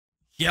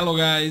Hello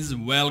guys,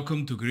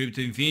 welcome to Crypto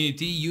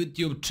Infinity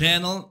YouTube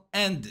channel,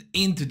 and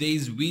in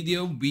today's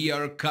video we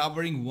are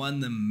covering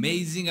one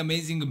amazing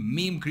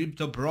meme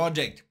crypto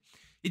project.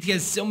 It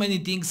has so many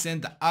things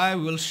and I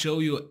will show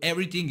you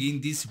everything in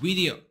this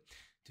video.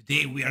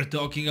 Today we are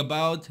talking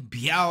about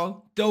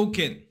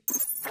Biaotoken.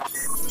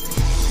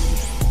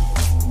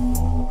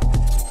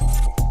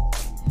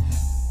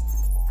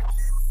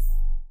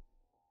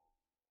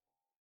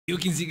 You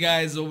can see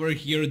guys over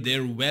here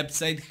their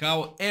website,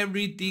 how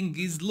everything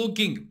is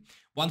looking.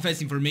 One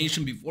fast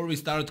information before we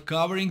start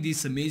covering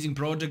this amazing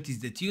project is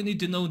that you need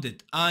to know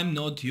that I'm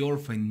not your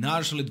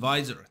financial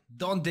advisor.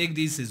 Don't take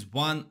this as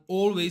one,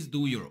 always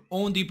do your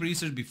own deep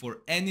research before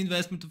any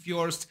investment of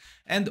yours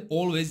and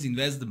always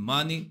invest the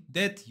money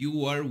that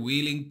you are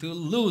willing to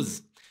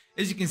lose.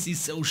 As you can see,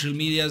 social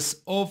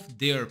medias of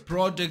their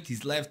project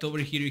is left over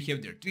here. You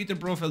have their Twitter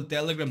profile,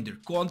 Telegram, their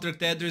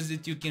contract address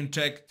that you can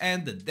check,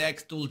 and the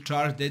DEX tool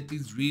chart that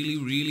is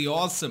really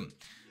awesome.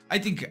 I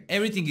think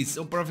everything is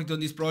so perfect on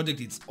this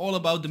project. It's all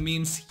about the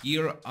memes.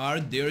 Here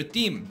are their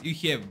team. You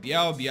have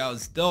Biao,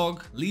 Biao's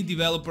dog, lead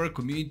developer,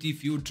 community,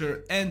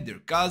 future, and their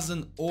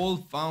cousin, all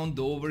found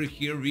over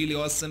here. Really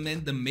awesome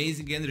and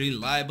amazing and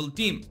reliable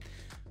team.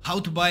 How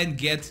to buy and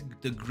get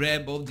the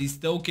grab of these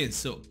tokens.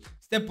 So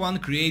Step 1.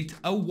 Create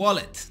a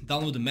wallet.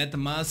 Download the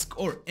MetaMask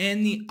or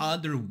any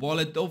other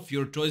wallet of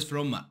your choice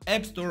from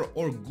App Store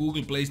or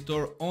Google Play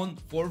Store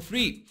for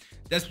free.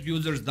 Desktop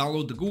users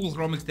download the Google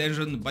Chrome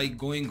extension by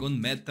going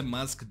on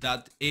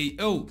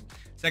metamask.io.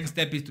 Second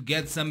step is to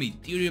get some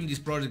Ethereum. This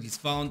project is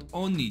found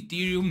on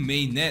Ethereum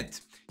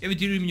mainnet. You have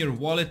Ethereum in your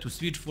wallet to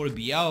switch for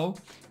BIAO.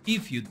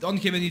 If you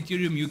don't have any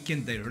Ethereum, you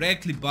can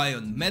directly buy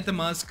on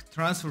MetaMask,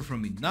 transfer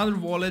from another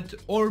wallet,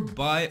 or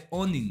buy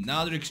on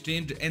another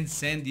exchange and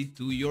send it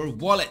to your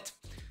wallet.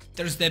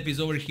 Third step is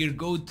over here.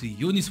 Go to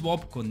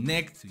Uniswap,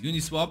 connect to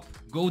Uniswap,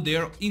 go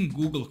there in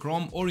Google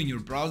Chrome or in your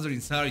browser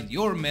inside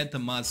your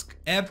MetaMask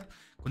app,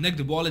 connect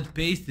the wallet,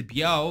 paste the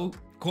BIAO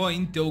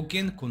coin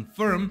token,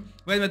 confirm.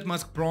 When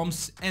MetaMask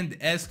prompts and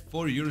asks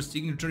for your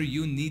signature,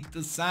 you need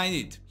to sign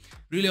it.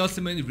 Really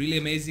awesome and really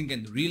amazing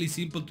and really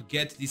simple to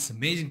get this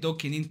amazing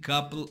token in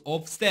couple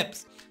of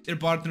steps. Their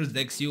partners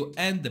DexU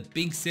and the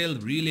Pink Sale,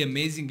 really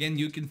amazing, and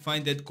you can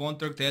find that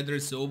contract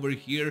address over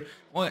here,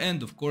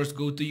 and of course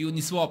go to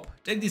Uniswap.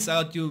 Check this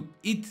out,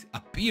 it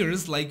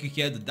appears like you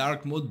had a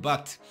dark mode,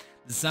 but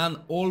the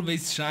sun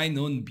always shines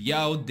on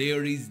Biao.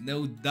 There is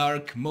no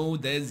dark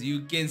mode, as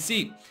you can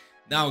see.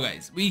 Now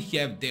guys, we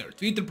have their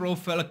Twitter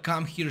profile.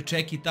 Come here,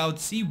 check it out,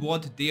 see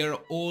what they are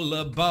all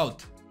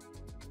about.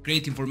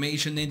 Great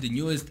information and the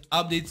newest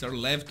updates are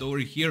left over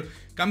here.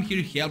 Come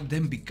here, help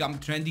them become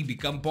trending,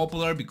 become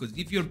popular, because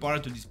if you're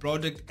part of this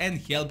project and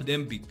help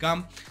them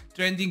become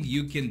trending,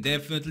 you can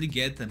definitely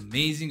get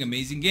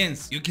amazing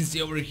gains. You can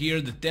see over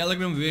here the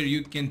Telegram where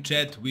you can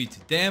chat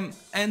with them,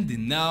 and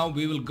now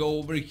we will go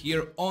over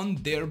here on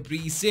their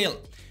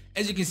pre-sale.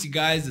 As you can see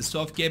guys, the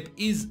soft cap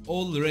is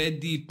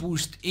already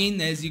pushed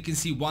in. As you can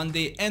see, 1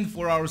 day and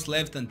 4 hours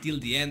left until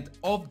the end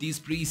of this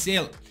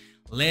pre-sale.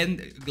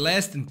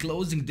 Last and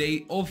closing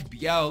day of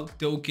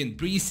Biaotoken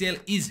pre-sale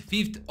is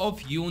 5th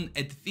of June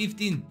at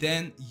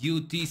 15:10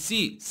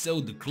 UTC.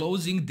 So the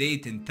closing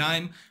date and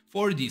time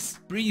for this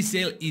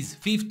pre-sale is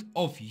 5th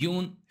of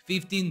June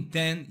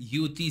 15:10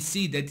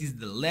 UTC. That is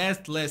the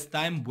last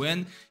time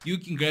when you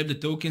can grab the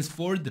tokens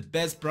for the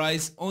best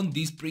price on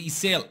this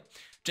pre-sale.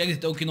 Check the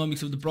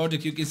tokenomics of the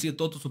project. You can see a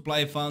total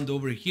supply found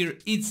over here.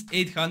 It's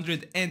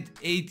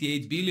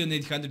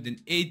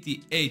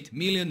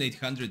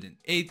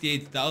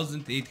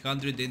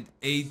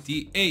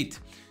 888,888,888,888.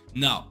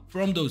 Now,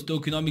 from those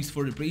tokenomics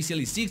for the pre-sale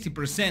is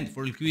 60%,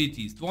 for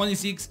liquidity is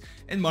 26%,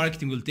 and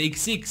marketing will take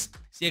 6%.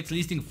 CX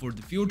listing for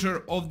the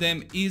future of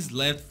them is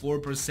left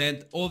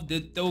 4% of the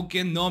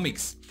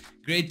tokenomics.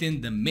 Great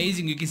and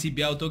amazing. You can see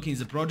Biaotoken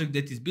is a project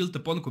that is built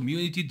upon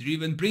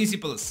community-driven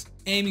principles,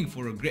 aiming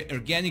for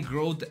organic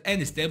growth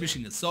and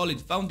establishing a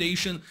solid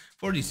foundation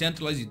for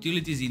decentralized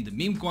utilities in the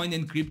MEMECOIN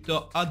and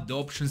crypto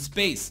adoption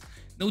space.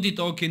 No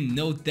token,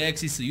 no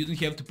taxes, so you don't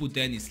have to put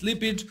any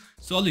slippage.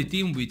 Solid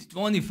team with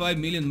 25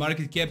 million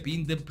market cap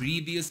in the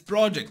previous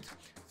project.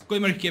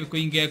 CoinMarketCap,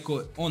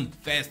 CoinGecko on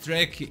fast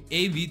track,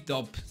 AV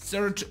top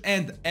search,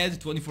 and add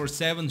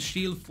 24/7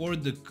 shield for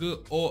the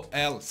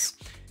QOLs.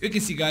 You can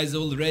see guys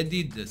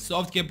already the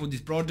soft cap of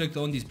this project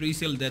on this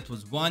pre-sale that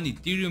was 1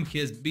 Ethereum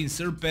has been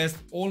surpassed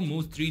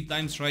almost 3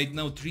 times right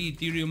now, 3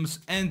 Ethereums,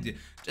 and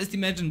just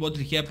imagine what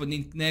will happen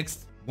in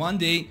next 1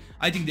 day.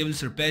 I think they will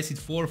surpass it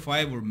 4,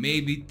 5 or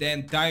maybe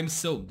 10 times,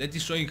 so that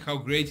is showing how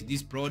great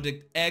this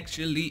project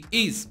actually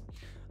is.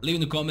 Leave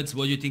in the comments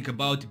what you think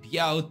about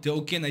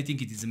Biaotoken. I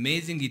think it is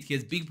amazing, it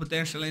has big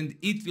potential and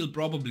it will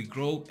probably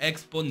grow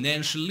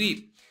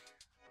exponentially.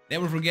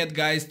 Never forget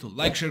guys to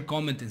like, share,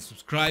 comment and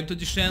subscribe to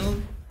the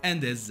channel.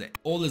 And as I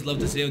always love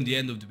to say on the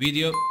end of the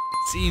video,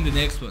 see you in the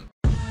next one.